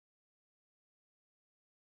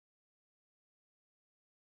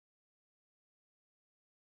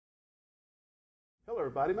Hello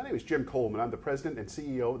everybody, my name is Jim Coleman. I'm the President and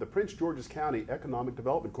CEO of the Prince George's County Economic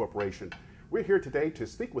Development Corporation. We're here today to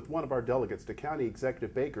speak with one of our delegates to County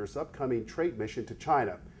Executive Baker's upcoming trade mission to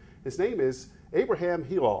China. His name is Abrahem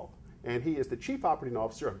Helal, and he is the Chief Operating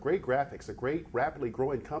Officer of Gray Graphics, a great, rapidly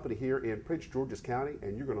growing company here in Prince George's County,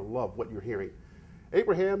 and you're going to love what you're hearing.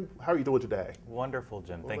 Abraham, how are you doing today? Wonderful,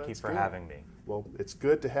 Jim. Well, Thank you for good. having me. Well, it's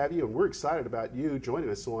good to have you, and we're excited about you joining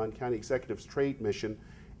us on County Executive's trade mission.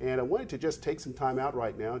 And I wanted to just take some time out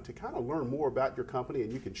right now to kind of learn more about your company,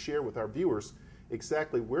 and you can share with our viewers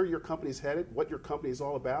exactly where your company is headed, what your company is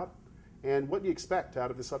all about, and what you expect out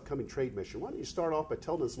of this upcoming trade mission. Why don't you start off by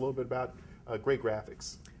telling us a little bit about Gray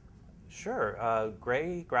Graphics? Sure.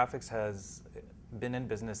 Gray Graphics has been in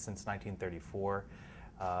business since 1934.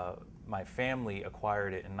 My family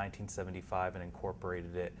acquired it in 1975 and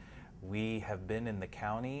incorporated it. We have been in the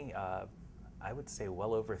county, I would say,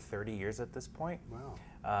 well over 30 years at this point. Wow.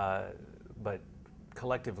 But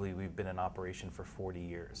collectively, we've been in operation for 40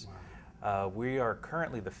 years. Wow. We are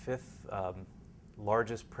currently the fifth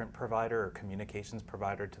largest print provider or communications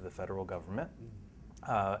provider to the federal government.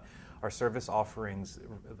 Our service offerings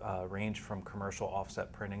range from commercial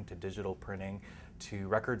offset printing to digital printing to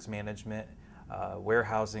records management,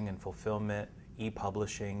 warehousing and fulfillment,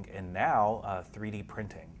 e-publishing, and now 3D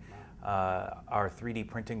printing. Our 3D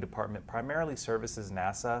printing department primarily services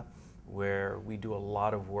NASA, where we do a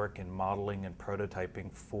lot of work in modeling and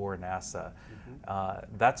prototyping for NASA.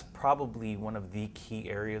 That's probably one of the key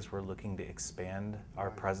areas we're looking to expand our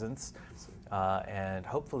presence and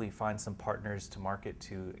hopefully find some partners to market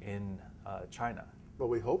to in China. Well,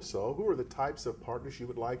 we hope so. Who are the types of partners you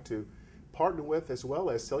would like to partner with as well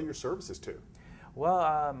as sell your services to? Well,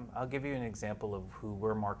 I'll give you an example of who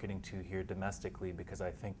we're marketing to here domestically, because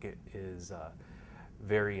I think it is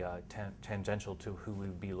very tangential to who we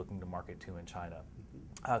would be looking to market to in China.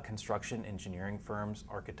 Construction, engineering firms,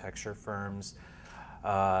 architecture firms,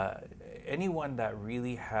 anyone that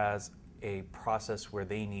really has a process where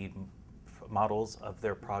they need models of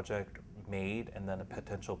their project made and then a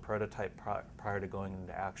potential prototype prior to going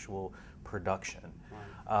into actual production.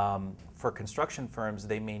 For construction firms,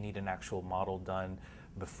 they may need an actual model done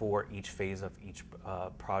before each phase of each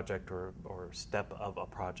project or step of a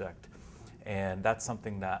project. And that's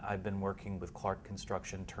something that I've been working with Clark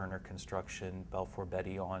Construction, Turner Construction, Balfour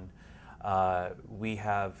Beatty on. We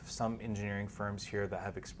have some engineering firms here that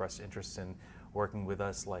have expressed interest in working with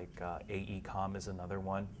us, like AECom is another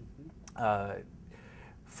one.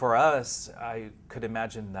 For us, I could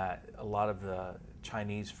imagine that a lot of the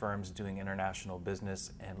Chinese firms doing international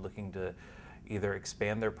business and looking to either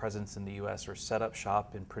expand their presence in the U.S. or set up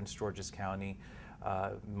shop in Prince George's County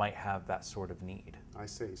might have that sort of need. I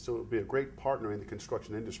see. So it would be a great partner in the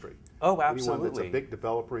construction industry. Oh, absolutely. Anyone that's a big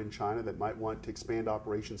developer in China that might want to expand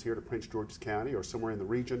operations here to Prince George's County or somewhere in the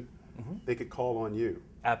region, they could call on you.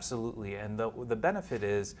 Absolutely. And the benefit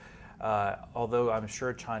is, although I'm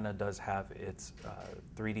sure China does have its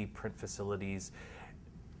 3D print facilities,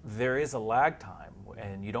 there is a lag time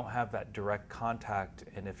and you don't have that direct contact,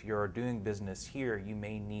 and if you're doing business here, you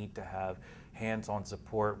may need to have hands-on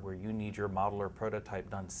support where you need your model or prototype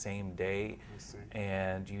done same day,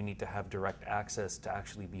 and you need to have direct access to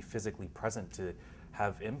actually be physically present to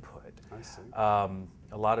have input. I see.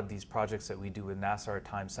 A lot of these projects that we do with NASA are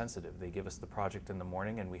time sensitive. They give us the project in the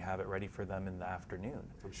morning and we have it ready for them in the afternoon.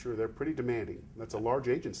 I'm sure they're pretty demanding. That's a large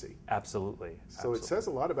agency. Absolutely. So it says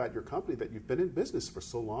a lot about your company that you've been in business for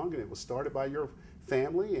so long, and it was started by your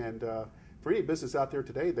family, and for any business out there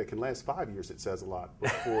today that can last 5 years, it says a lot.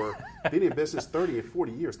 But for being in business 30 and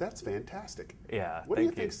 40 years, that's fantastic. Yeah. What do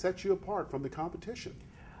you think sets you apart from the competition?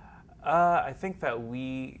 I think that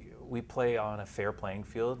we play on a fair playing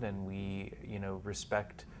field, and we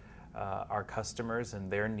respect our customers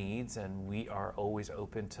and their needs, and we are always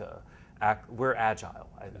open to act. We're agile,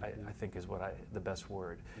 I think is the best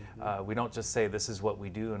word. We don't just say this is what we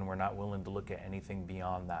do and we're not willing to look at anything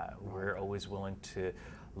beyond that. We're always willing to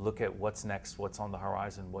look at what's next, what's on the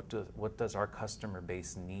horizon, what does our customer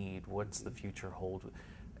base need, what's the future hold,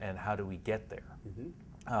 and how do we get there.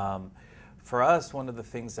 For us, one of the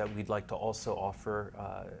things that we'd like to also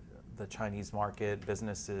offer the Chinese market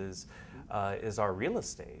businesses is our real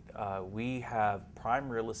estate. We have prime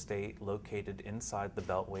real estate located inside the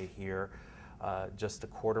Beltway here, just a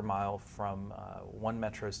quarter mile from one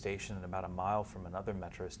metro station and about a mile from another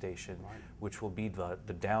metro station, which will be the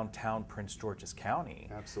downtown Prince George's County.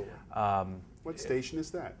 Absolutely. What station is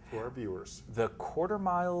that for our viewers? The quarter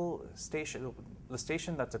mile station, the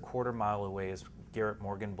station that's a quarter mile away is Garrett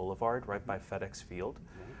Morgan Boulevard, right by FedEx Field.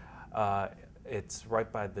 It's right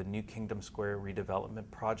by the New Kingdom Square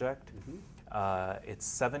redevelopment project. It's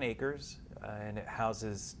 7 acres. and it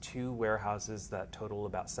houses 2 warehouses that total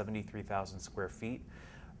about 73,000 square feet.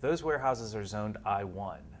 Those warehouses are zoned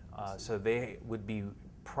I-1, so they would be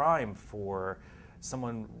prime for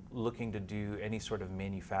someone looking to do any sort of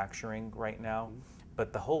manufacturing right now.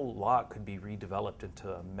 But the whole lot could be redeveloped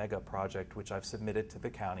into a mega project, which I've submitted to the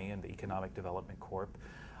county and the Economic Development Corp.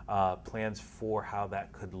 Plans for how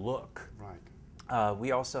that could look. Right.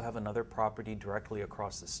 We also have another property directly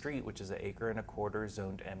across the street, which is an 1.25 acre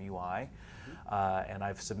zoned MUI, and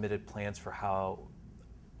I've submitted plans for how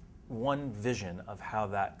one vision of how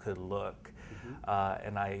that could look,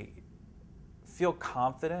 and I feel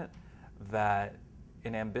confident that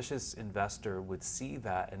an ambitious investor would see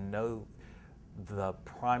that and know the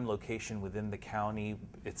prime location within the county.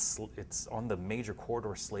 It's on the major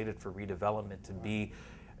corridor slated for redevelopment to be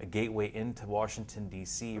a gateway into Washington,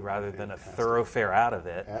 D.C. rather than a thoroughfare out of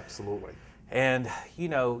it. Absolutely. And, you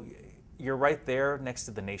know, you're right there next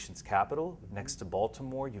to the nation's capital, next to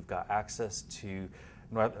Baltimore. You've got access to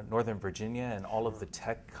Northern Virginia and all of the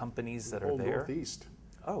tech companies that are there. Northeast.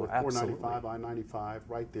 Oh, with absolutely. 495, I-95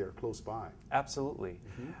 right there, close by. Absolutely.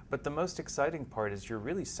 But the most exciting part is you're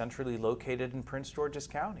really centrally located in Prince George's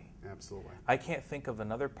County. Absolutely. I can't think of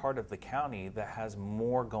another part of the county that has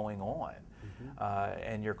more going on.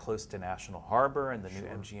 And you're close to National Harbor and the new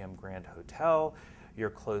MGM Grand Hotel.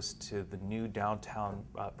 You're close to the new downtown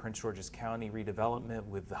Prince George's County redevelopment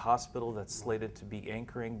with the hospital that's slated to be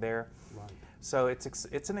anchoring there. Right. So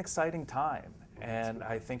it's an exciting time. And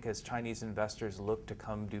I think as Chinese investors look to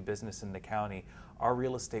come do business in the county, our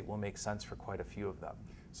real estate will make sense for quite a few of them.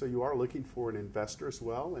 So you are looking for an investor as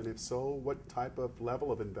well, and if so, what type of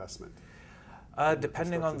level of investment?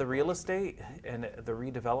 Depending on the real estate and the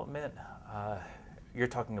redevelopment, you're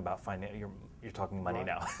talking about you're talking money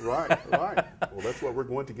now. Right. Well, that's what we're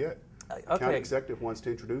going to get. The county executive wants to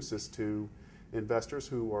introduce us to investors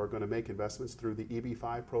who are going to make investments through the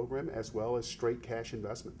EB-5 program as well as straight cash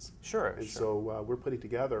investments. Sure. And so we're putting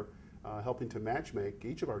together, helping to matchmake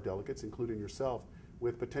each of our delegates, including yourself,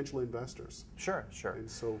 with potential investors. Sure. And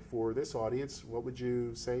so for this audience, what would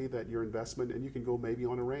you say that your investment, and you can go maybe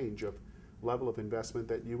on a range of level of investment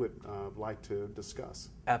that you would like to discuss?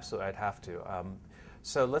 Absolutely, I'd have to.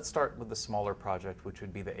 So let's start with the smaller project, which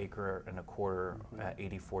would be the 1.25 acre at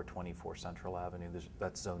 8424 Central Avenue.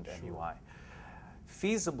 That's zoned MUI.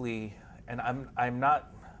 Feasibly, and I'm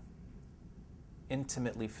not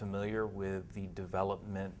intimately familiar with the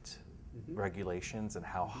development regulations and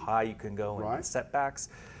how high you can go and setbacks,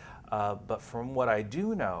 but from what I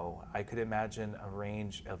do know, I could imagine a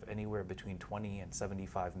range of anywhere between $20 and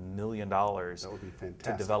 $75 million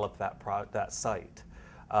to develop that site.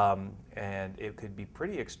 And it could be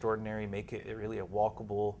pretty extraordinary, make it really a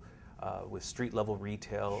walkable with street level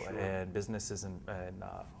retail and businesses and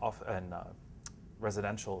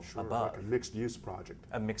residential above. Like a mixed use project.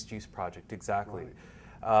 A mixed use project, exactly.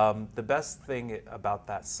 The best thing about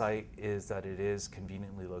that site is that it is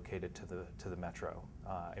conveniently located to the metro.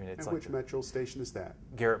 I mean, it's and which metro station is that?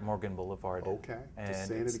 Garrett Morgan Boulevard. Okay. And just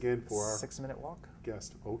saying it again for our 6-minute walk.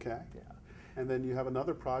 Guest. Okay. Yeah. And then you have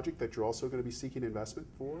another project that you're also going to be seeking investment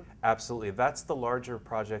for? Absolutely. That's the larger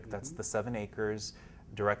project. That's the 7 acres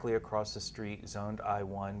directly across the street, zoned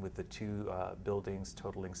I-1 with the 2 buildings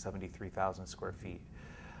totaling 73,000 square feet.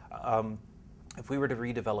 If we were to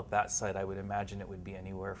redevelop that site, I would imagine it would be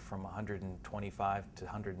anywhere from 125 to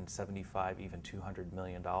 175, even $200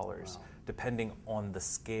 million, depending on the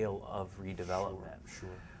scale of redevelopment.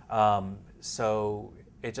 So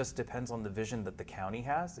it just depends on the vision that the county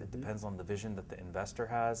has. It depends on the vision that the investor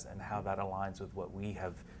has and how that aligns with what we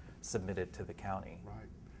have submitted to the county. Right.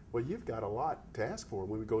 Well, you've got a lot to ask for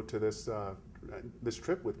when we go to this this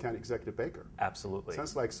trip with County Executive Baker. Absolutely.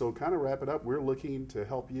 Sounds like, so kind of wrap it up, we're looking to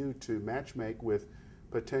help you to matchmake with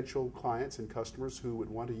potential clients and customers who would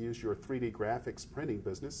want to use your 3D graphics printing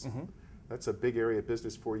business. That's a big area of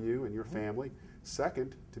business for you and your family.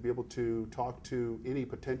 Second, to be able to talk to any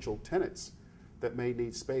potential tenants that may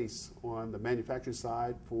need space on the manufacturing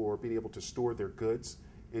side for being able to store their goods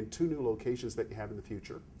in 2 new locations that you have in the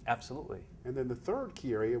future. Absolutely. And then the third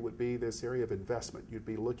key area would be this area of investment. You'd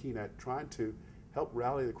be looking at trying to help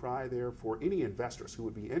rally the cry there for any investors who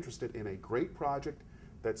would be interested in a great project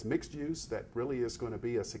that's mixed use, that really is going to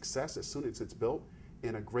be a success as soon as it's built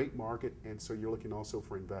in a great market, and so you're looking also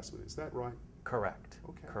for investment. Is that right? Correct.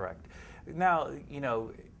 Okay. Correct. Now, you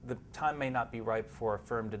know, the time may not be ripe for a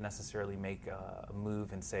firm to necessarily make a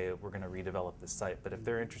move and say we're going to redevelop this site, but if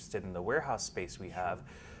they're interested in the warehouse space we have,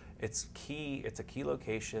 it's key. It's a key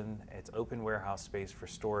location. It's open warehouse space for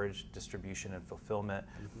storage, distribution, and fulfillment,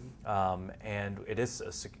 and it is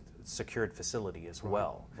a secured facility as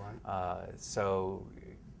well. So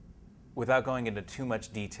without going into too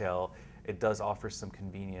much detail, it does offer some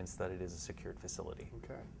convenience that it is a secured facility.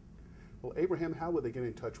 Okay. Well, Abraham, how would they get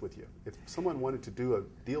in touch with you? If someone wanted to do a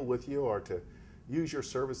deal with you or to use your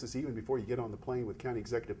services even before you get on the plane with County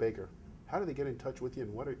Executive Baker, how do they get in touch with you,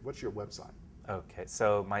 and what's your website? Okay,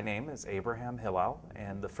 so my name is Abrahem Helal,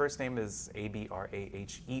 and the first name is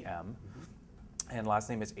Abrahem, and last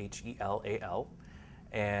name is Helal,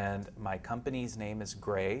 and my company's name is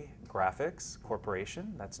Gray Graphics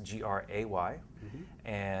Corporation, that's Gray,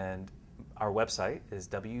 and our website is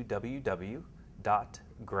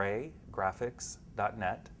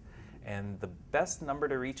www.graygraphics.net, and the best number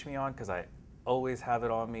to reach me on, because I always have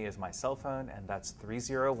it on me, is my cell phone, and that's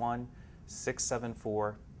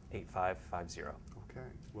 301-674-8550. Okay.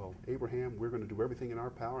 Well, Abraham, we're going to do everything in our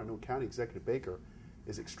power. I know County Executive Baker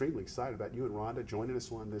is extremely excited about you and Rhonda joining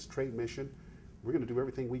us on this trade mission. We're going to do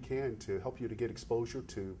everything we can to help you to get exposure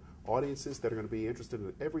to audiences that are going to be interested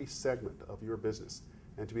in every segment of your business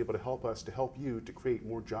and to be able to help us to help you to create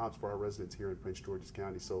more jobs for our residents here in Prince George's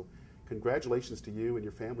County. So congratulations to you and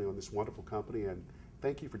your family on this wonderful company, and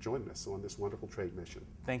thank you for joining us on this wonderful trade mission.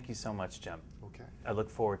 Thank you so much, Jim. Okay. I look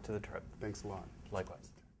forward to the trip. Thanks a lot.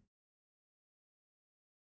 Likewise.